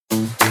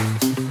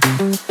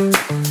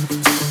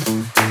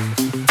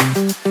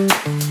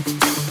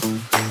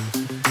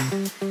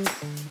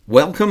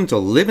welcome to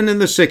Living in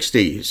the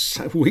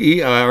 60s.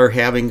 We are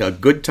having a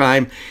good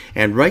time,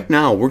 and right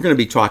now we're going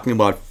to be talking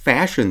about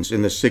fashions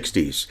in the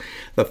 60s.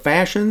 The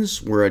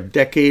fashions were a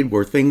decade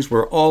where things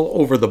were all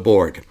over the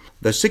board.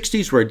 The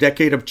 60s were a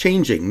decade of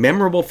changing,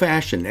 memorable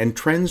fashion and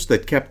trends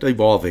that kept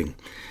evolving.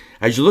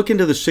 As you look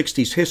into the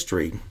 60s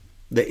history,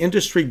 the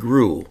industry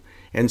grew,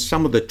 and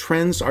some of the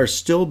trends are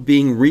still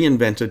being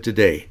reinvented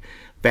today.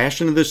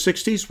 Fashion in the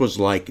 60s was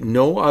like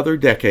no other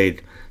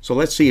decade, so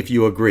let's see if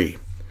you agree.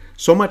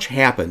 So much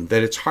happened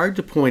that it's hard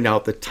to point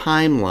out the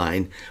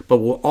timeline, but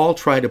we'll all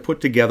try to put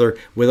together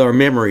with our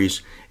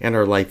memories and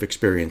our life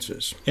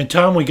experiences. And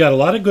Tom, we got a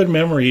lot of good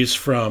memories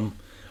from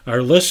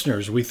our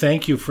listeners. We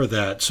thank you for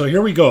that. So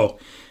here we go.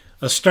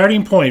 A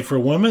starting point for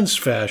women's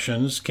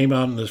fashions came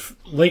out in the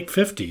late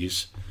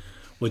 50s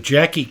with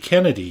Jackie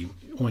Kennedy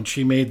when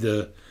she made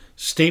the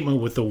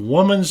statement with the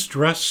woman's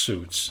dress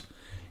suits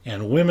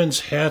and women's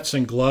hats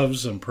and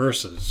gloves and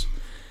purses.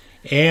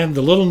 And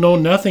the little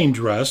know-nothing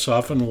dress,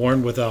 often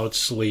worn without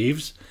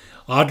sleeves.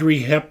 Audrey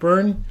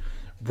Hepburn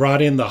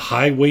brought in the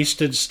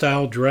high-waisted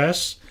style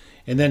dress.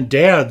 And then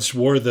dads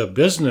wore the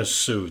business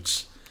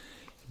suits.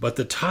 But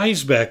the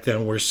ties back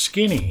then were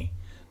skinny.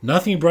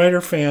 Nothing bright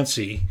or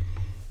fancy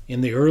in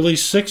the early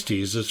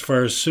 60s as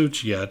far as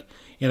suits yet.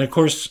 And, of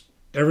course,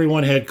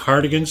 everyone had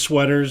cardigan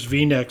sweaters,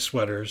 V-neck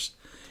sweaters.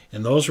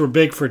 And those were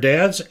big for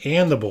dads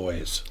and the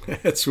boys.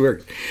 That's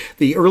weird.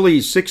 The early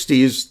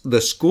 60s,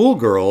 the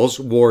schoolgirls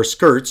wore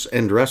skirts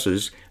and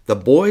dresses. The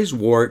boys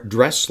wore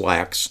dress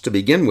slacks to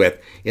begin with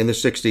in the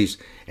 60s,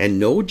 and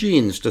no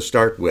jeans to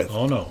start with.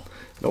 Oh, no.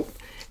 Nope.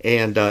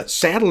 And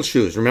saddle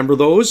shoes, remember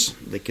those?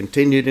 They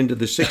continued into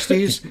the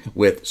 60s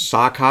with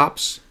sock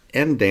hops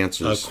and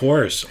dances. Of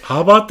course. How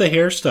about the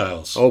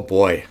hairstyles? Oh,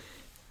 boy.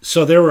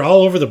 So they were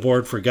all over the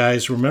board for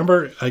guys.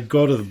 Remember, I'd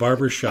go to the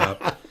barber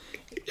shop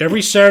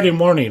every Saturday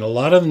morning, a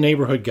lot of the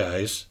neighborhood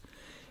guys,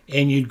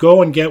 and you'd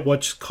go and get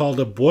what's called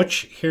a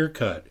butch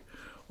haircut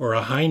or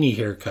a hiney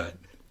haircut.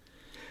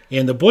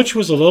 And the butch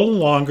was a little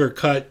longer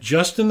cut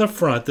just in the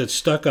front that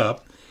stuck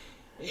up,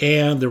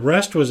 and the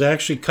rest was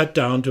actually cut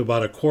down to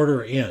about a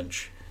 1/4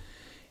 inch.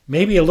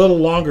 Maybe a little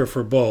longer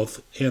for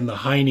both in the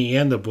hiney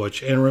and the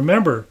butch. And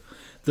remember,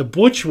 the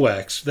butch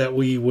wax that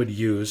we would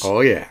use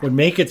would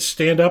make it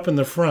stand up in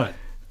the front.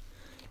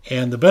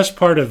 And the best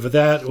part of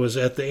that was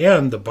at the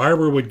end, the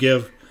barber would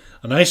give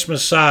a nice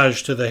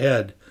massage to the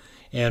head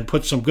and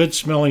put some good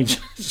smelling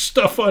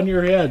stuff on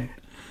your head.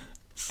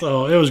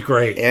 So it was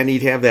great. And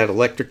he'd have that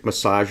electric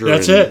massager.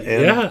 That's it,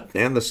 yeah.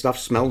 And the stuff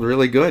smelled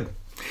really good.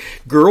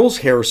 Girls'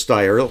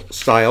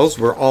 hairstyles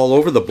were all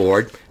over the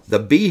board. The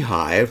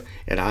beehive,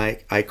 and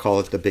I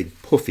call it the big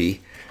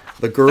puffy.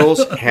 The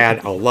girls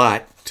had a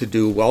lot to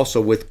do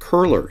also with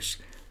curlers.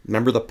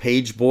 Remember the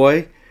page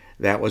boy?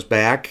 That was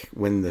back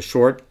when the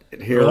short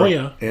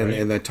hair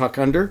and the tuck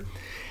under.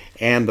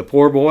 And the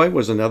poor boy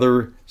was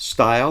another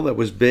style that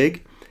was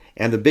big.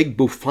 And the big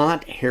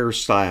bouffant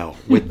hairstyle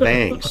with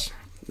bangs.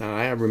 Now,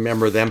 I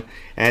remember them.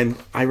 And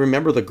I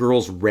remember the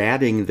girls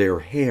ratting their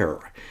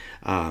hair.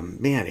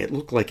 Man, it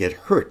looked like it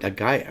hurt. A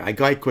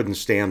guy couldn't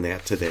stand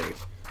that today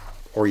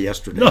or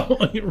yesterday.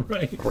 No, you're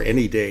right. Or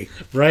any day.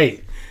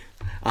 Right.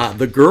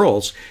 The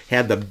girls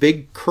had the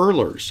big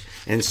curlers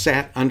and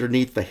sat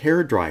underneath the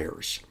hair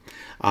dryers.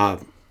 Now,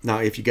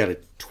 if you got a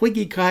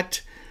twiggy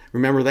cut,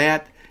 remember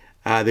that?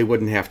 They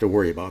wouldn't have to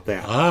worry about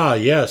that. Ah,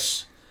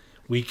 yes.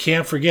 We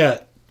can't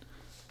forget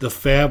the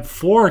Fab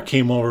Four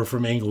came over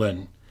from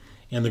England,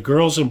 and the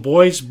girls and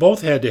boys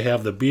both had to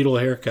have the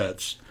Beatle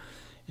haircuts.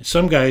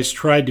 Some guys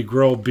tried to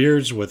grow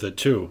beards with it,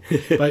 too.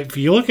 But if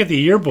you look at the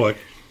yearbook,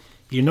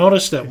 you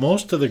notice that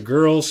most of the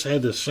girls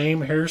had the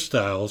same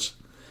hairstyles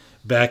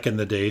back in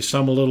the day,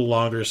 some a little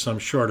longer, some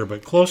shorter,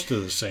 but close to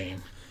the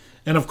same.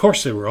 And, of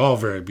course, they were all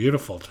very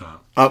beautiful, Tom.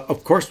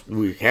 Of course,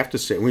 we have to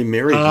say, we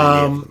married many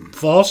of them.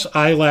 False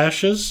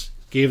eyelashes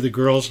gave the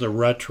girls the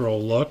retro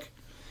look.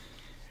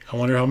 I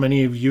wonder how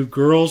many of you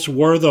girls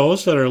wore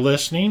those that are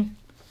listening.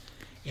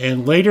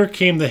 And later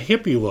came the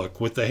hippie look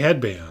with the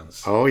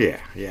headbands. Oh, yeah.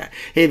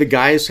 Hey, the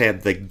guys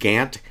had the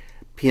Gant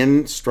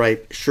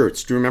pinstripe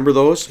shirts. Do you remember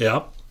those?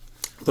 Yep.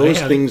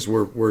 Those things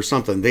were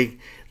something.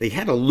 They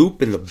had a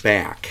loop in the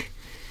back,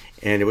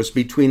 and it was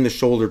between the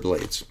shoulder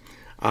blades.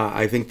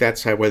 I think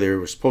that's how whether it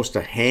was supposed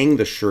to hang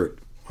the shirt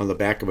on the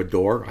back of a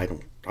door. I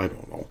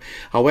don't know.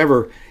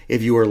 However,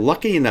 if you were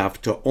lucky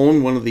enough to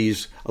own one of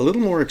these a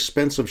little more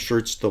expensive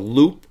shirts, the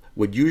loop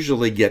would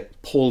usually get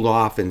pulled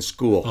off in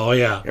school. Oh,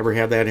 yeah. Ever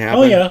have that happen?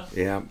 Oh, yeah.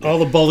 Yeah. All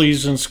the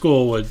bullies in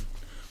school would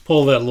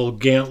pull that little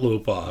Gant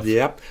loop off.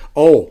 Yep.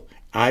 Oh,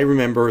 I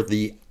remember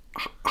the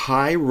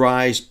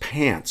high-rise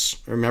pants.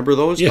 Remember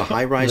those? Yeah, the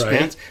high-rise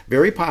pants?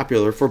 Very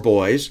popular for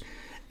boys,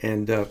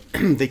 and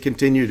they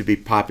continue to be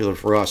popular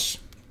for us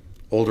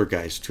older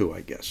guys, too,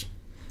 I guess.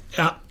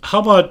 How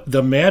about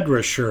the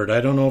Madras shirt?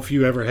 I don't know if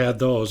you ever had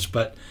those,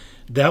 but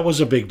that was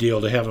a big deal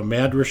to have a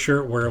Madras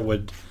shirt where it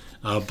would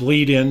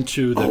bleed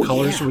into, the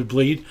colors would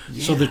bleed.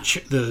 Yeah. So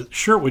the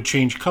shirt would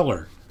change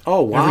color.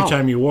 Oh, wow. Every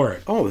time you wore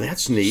it. Oh,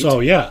 that's neat.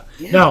 So, yeah.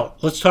 Now,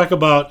 let's talk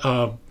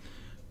about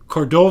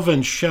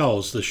Cordovan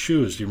shells, the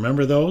shoes. Do you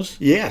remember those?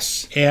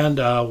 Yes. And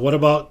what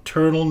about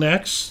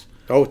turtlenecks?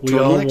 Oh, We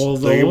all turtlenecks. wore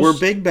They those. were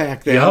big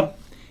back then. Yep.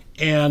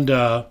 And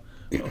a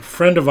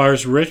friend of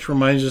ours, Rich,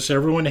 reminds us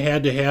everyone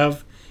had to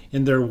have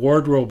in their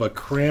wardrobe a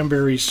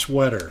cranberry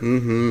sweater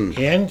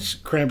and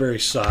cranberry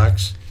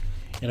socks,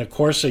 and of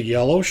course a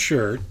yellow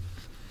shirt.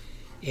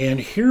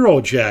 And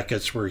hero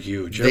jackets were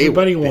huge.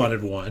 Everybody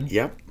wanted one.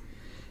 Yep.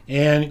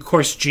 And of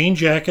course jean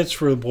jackets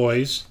for the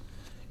boys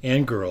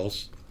and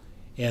girls,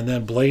 and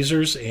then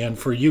blazers. And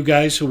for you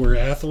guys who were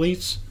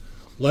athletes,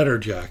 leather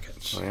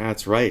jackets.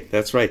 That's right.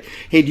 That's right.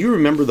 Hey, do you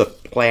remember the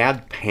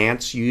plaid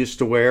pants you used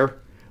to wear?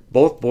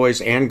 Both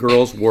boys and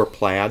girls wore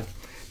plaid.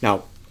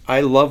 Now,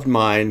 I loved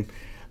mine.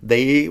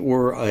 They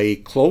were a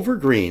clover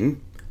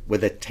green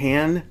with a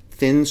tan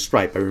thin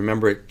stripe. I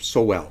remember it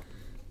so well.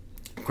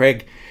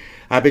 Craig,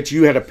 I bet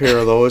you had a pair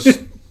of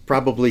those,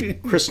 probably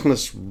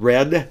Christmas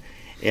red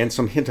and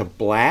some hint of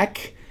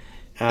black.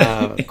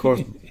 Of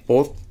course,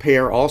 both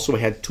pair also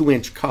had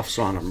 2-inch cuffs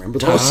on them. Remember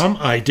those? Tom,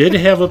 I did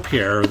have a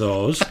pair of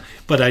those,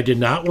 but I did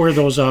not wear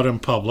those out in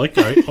public.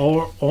 I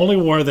only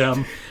wore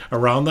them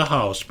around the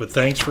house. But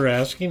thanks for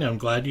asking. I'm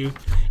glad you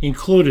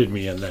included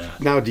me in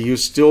that. Now, do you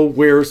still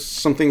wear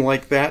something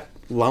like that?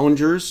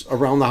 Loungers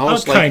around the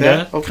house like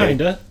that?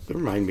 Kinda.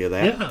 Remind me of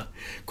that. Yeah.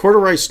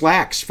 Corduroy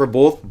slacks for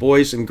both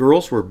boys and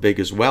girls were big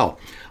as well.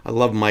 I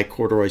love my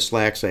corduroy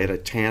slacks. I had a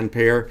tan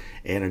pair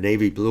and a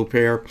navy blue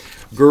pair.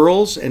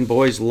 Girls and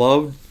boys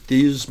loved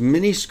these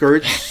mini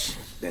skirts.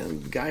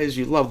 And guys,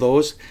 you love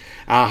those.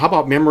 How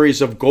about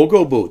memories of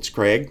go-go boots,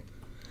 Craig,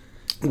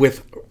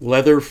 with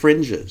leather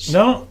fringes?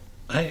 No,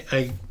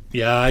 I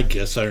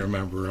guess I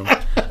remember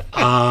them.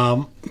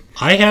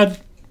 I had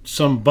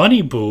some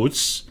bunny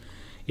boots.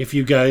 If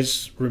you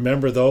guys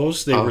remember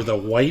those, they were the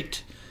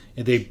white,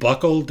 and they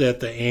buckled at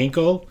the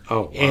ankle.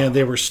 Oh, wow. And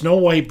they were snow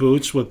white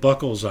boots with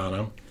buckles on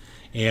them.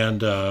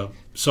 And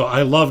so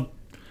I loved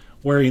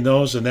wearing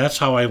those, and that's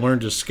how I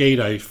learned to skate.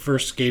 I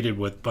first skated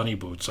with bunny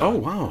boots on. Oh,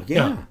 wow,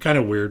 yeah. Kind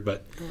of weird,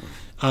 but...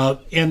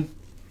 and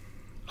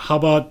how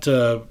about...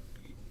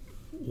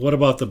 what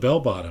about the bell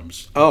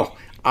bottoms? Oh,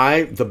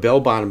 the bell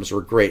bottoms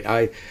were great.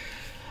 I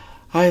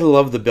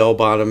love the bell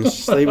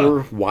bottoms. They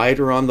were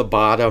wider on the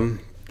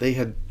bottom. They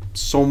had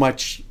so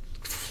much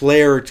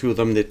flair to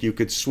them that you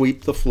could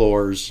sweep the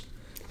floors.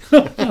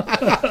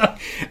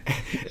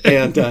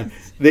 And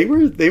they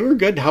were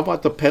good. How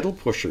about the pedal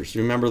pushers?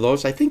 Remember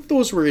those? I think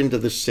those were into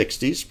the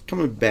 60s,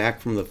 coming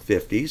back from the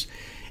 50s.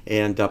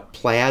 And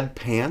plaid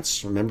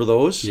pants. Remember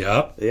those?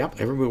 Yep.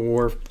 Yep. Everyone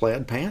wore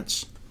plaid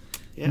pants.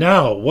 Yeah.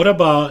 Now, what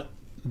about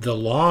the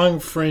long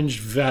fringed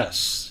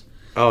vests?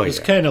 Oh, It's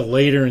yeah. kind of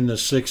later in the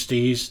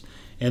 60s.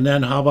 And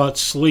then how about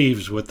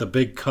sleeves with the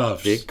big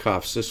cuffs? Big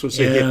cuffs. This was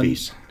the And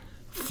hippies.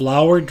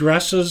 Flower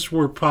dresses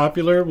were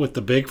popular with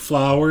the big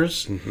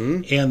flowers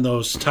and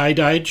those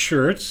tie-dyed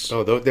shirts,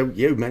 Oh,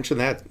 you mentioned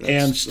that.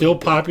 and still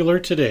popular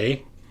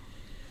today.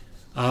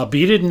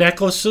 Beaded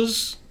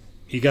necklaces,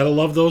 you got to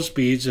love those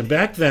beads. And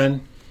back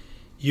then,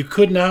 you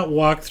could not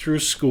walk through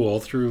school,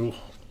 through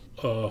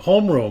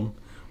homeroom,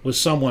 with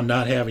someone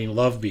not having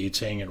love beads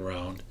hanging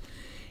around.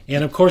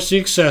 And of course, the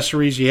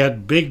accessories, you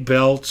had big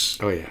belts.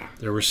 Oh, yeah.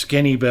 There were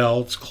skinny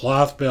belts,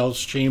 cloth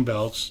belts, chain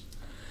belts.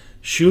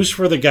 Shoes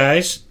for the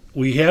guys.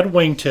 We had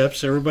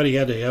wingtips. Everybody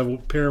had to have a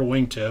pair of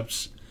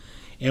wingtips.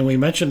 And we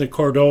mentioned the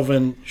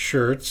Cordovan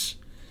shirts.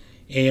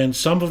 And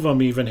some of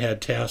them even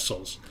had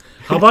tassels.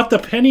 How about the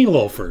penny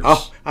loafers?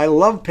 Oh, I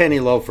love penny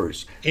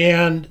loafers.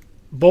 And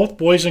both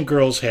boys and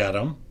girls had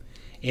them.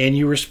 And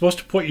you were supposed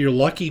to put your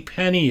lucky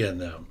penny in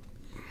them.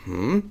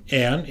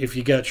 And if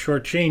you got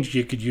shortchanged,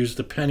 you could use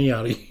the penny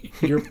out of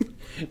your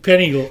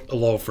penny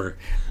loafer.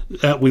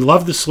 We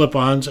love the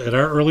slip-ons at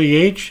our early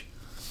age,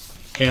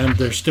 and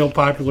they're still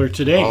popular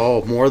today.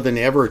 Oh, more than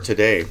ever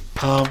today.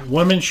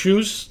 Women's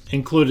shoes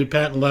included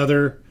patent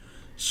leather,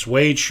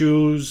 suede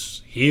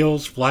shoes,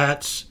 heels,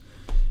 flats,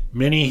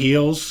 mini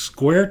heels,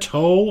 square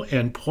toe,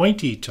 and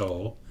pointy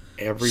toe.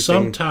 Everything.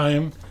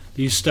 Sometime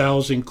these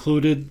styles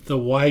included the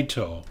wide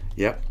toe.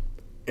 Yep.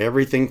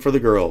 Everything for the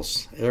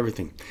girls.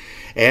 Everything.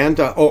 And,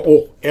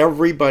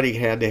 everybody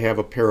had to have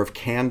a pair of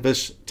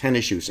canvas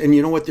tennis shoes. And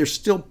you know what? They're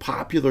still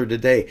popular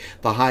today.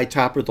 The high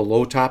top or the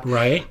low top.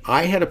 Right.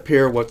 I had a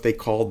pair of what they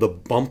called the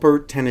bumper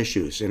tennis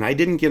shoes. And I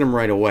didn't get them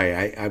right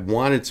away. I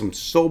wanted some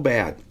so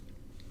bad.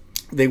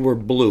 They were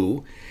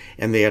blue.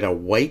 And they had a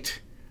white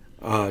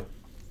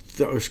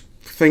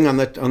thing on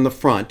the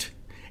front.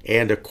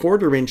 And a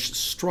 1/4-inch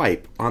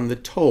stripe on the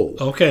toe.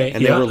 Okay.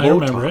 And they were low I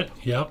remember top.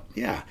 it. Yep.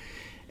 Yeah.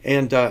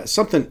 And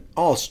something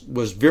else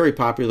was very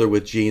popular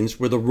with jeans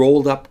were the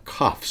rolled-up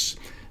cuffs.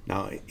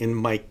 Now, in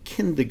my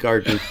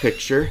kindergarten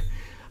picture,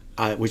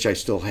 which I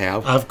still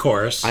have, Of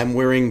course. I'm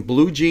wearing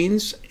blue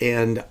jeans,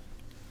 and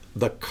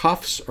the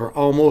cuffs are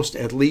almost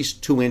at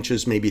least 2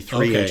 inches, maybe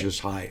 3 Okay.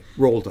 inches high,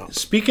 rolled up.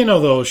 Speaking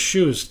of those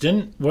shoes,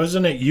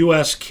 wasn't it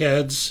U.S.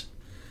 Kids?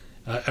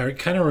 I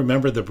kind of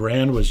remember the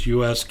brand was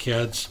U.S.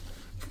 Kids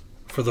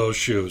for those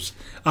shoes.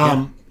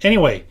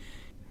 Anyway,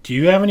 do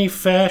you have any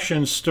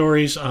fashion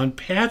stories on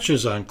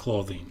patches on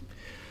clothing?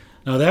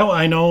 Now that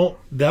I know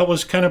that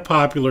was kind of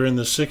popular in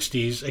the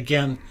 60s.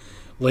 Again,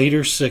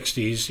 later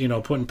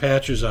 60s, putting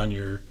patches on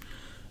your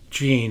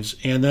jeans.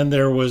 And then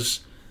there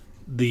was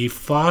the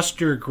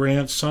Foster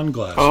Grant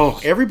sunglasses. Oh,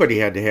 everybody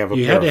had to have a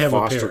pair of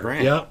Foster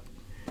Grant. Yep.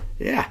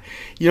 Yeah.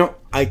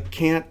 I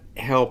can't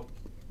help.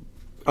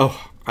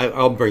 Oh,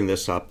 I'll bring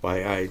this up.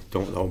 I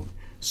don't know.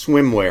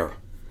 Swimwear.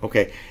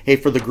 Okay. Hey,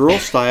 for the girl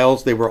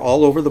styles, they were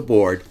all over the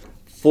board.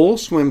 Full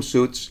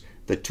swimsuits,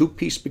 the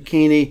two-piece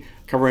bikini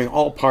covering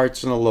all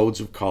parts and loads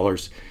of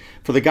colors.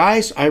 For the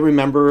guys, I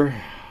remember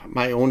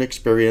my own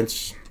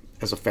experience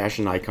as a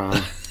fashion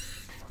icon.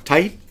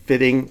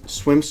 Tight-fitting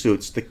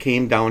swimsuits that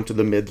came down to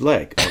the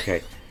mid-leg.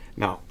 Okay.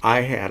 Now,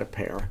 I had a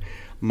pair.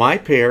 My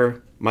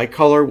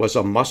color was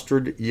a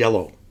mustard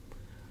yellow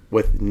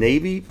with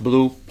navy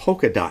blue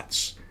polka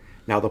dots.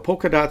 Now, the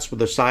polka dots were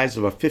the size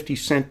of a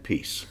 50-cent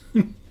piece.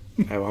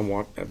 I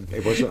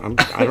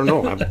don't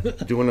know.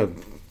 I'm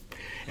doing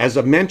as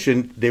I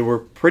mentioned, they were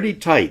pretty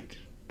tight.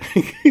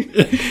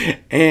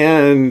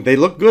 And they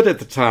looked good at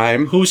the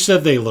time. Who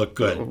said they looked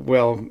good?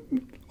 Well,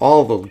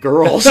 all the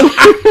girls.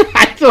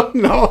 I don't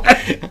know.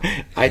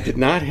 I did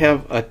not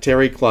have a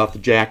terry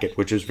cloth jacket,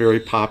 which was very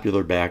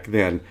popular back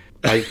then.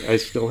 I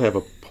still have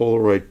a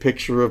Polaroid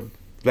picture of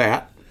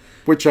that,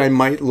 which I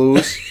might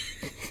lose.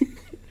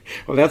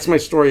 Well, that's my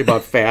story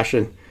about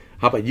fashion.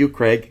 How about you,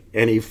 Craig?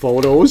 Any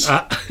photos?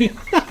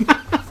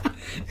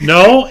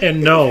 No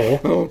and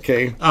no.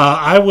 Okay.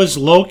 I was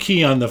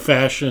low-key on the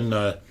fashion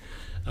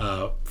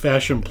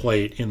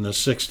plate in the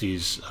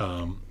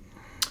 60s.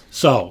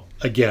 So,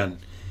 again,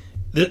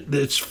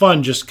 it's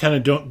fun just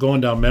kind of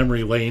going down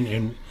memory lane,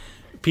 and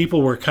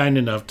people were kind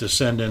enough to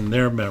send in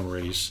their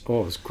memories.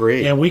 Oh, it was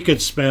great. And we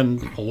could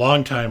spend a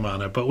long time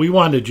on it, but we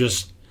wanted to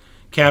just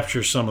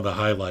capture some of the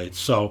highlights.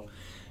 So,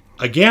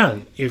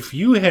 again, if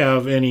you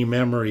have any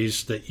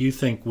memories that you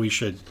think we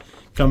should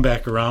come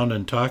back around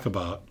and talk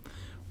about,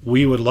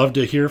 we would love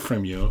to hear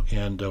from you,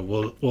 and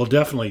we'll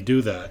definitely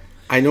do that.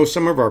 I know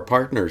some of our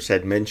partners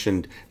had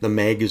mentioned the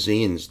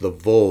magazines, the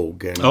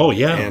Vogue, and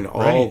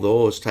all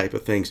those type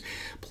of things.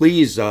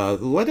 Please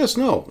let us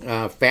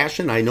know.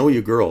 Fashion, I know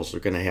you girls are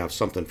going to have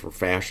something for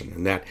fashion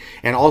and that,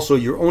 and also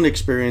your own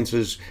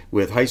experiences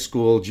with high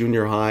school,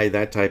 junior high,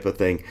 that type of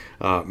thing.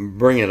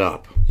 Bring it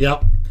up.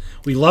 Yep.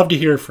 We love to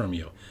hear from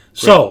you.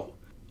 So,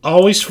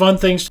 always fun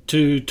things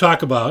to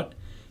talk about.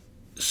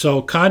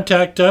 So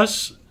contact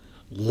us,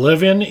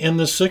 living in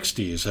the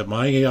 60s at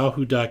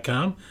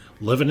myyahoo.com.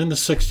 Living in the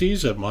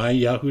 60s at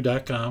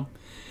myyahoo.com.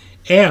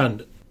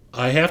 And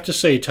I have to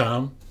say,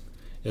 Tom,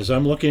 as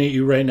I'm looking at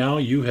you right now,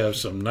 you have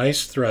some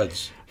nice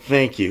threads.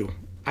 Thank you.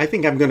 I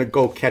think I'm going to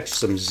go catch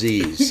some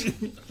Z's.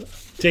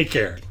 Take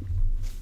care.